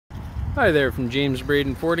Hi there, from James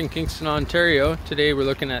Braden Ford in Kingston, Ontario. Today we're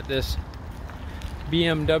looking at this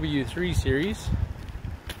BMW 3 Series.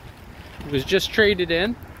 It was just traded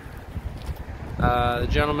in. The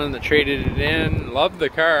gentleman that traded it in loved the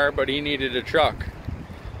car, but he needed a truck,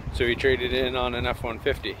 so he traded it in on an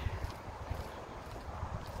F-150.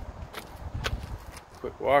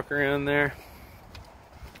 Quick walk around there.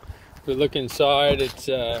 If we look inside, it's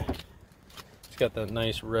got the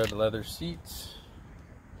nice red leather seats.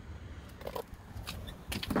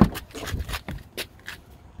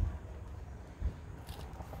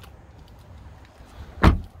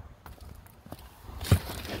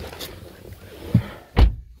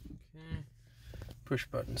 Push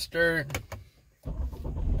button start.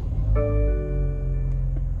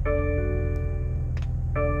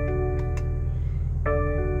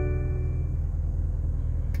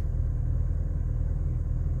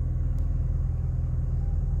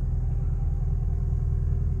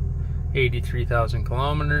 $83,000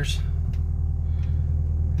 kilometers.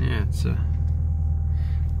 Yeah, it's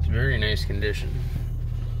very nice condition.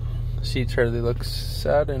 The seats hardly look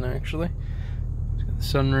satin actually. It's got the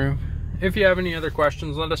sunroof. If you have any other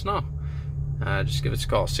questions, let us know. Just give us a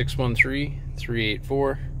call,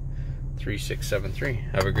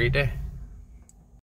 613-384-3673. Have a great day.